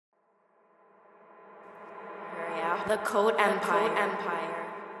The Code Empire.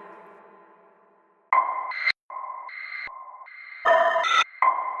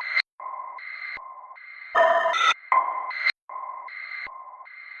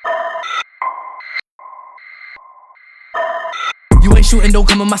 You ain't shooting, don't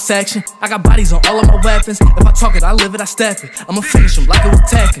come in my section. I got bodies on all of my weapons. If I talk it, I live it, I step it. I'ma finish them like it was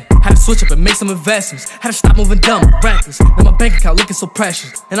Tekken. Had to switch up and make some investments. Had to stop moving dumb, reckless. Now my bank account looking so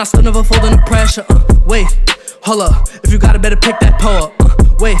precious, and I still never fold under pressure. Wait, hold up. If you got it, better pick that pole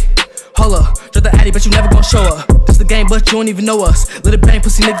up. Wait, hold up. Drop the addy, but you never gon' show up. This the game, but you don't even know us. Let it bang,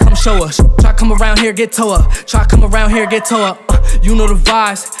 pussy nigga, come show us. Try come around here, get toe up. Try come around here, get toe up. You know the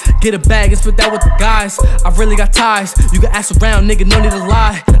vibes. Get a bag and split that with the guys. I really got ties. You can ask around, nigga, no need to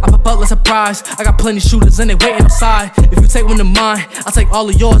lie. I pop up like surprise. I got plenty shooters and they waiting outside. If you take one of mine, I'll take all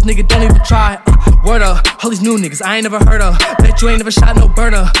of yours, nigga, don't even try. Word up, all these new niggas I ain't never heard of. Bet you ain't never shot no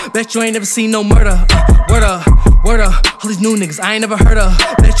burner. Bet you ain't never seen no murder. Word up, all these new niggas I ain't never heard of.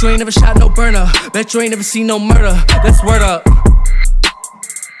 Bet you ain't never shot no burner. Bet you ain't never seen no murder. That's word up.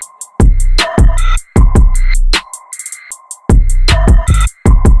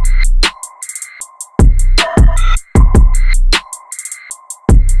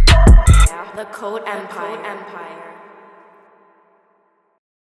 The Code Empire.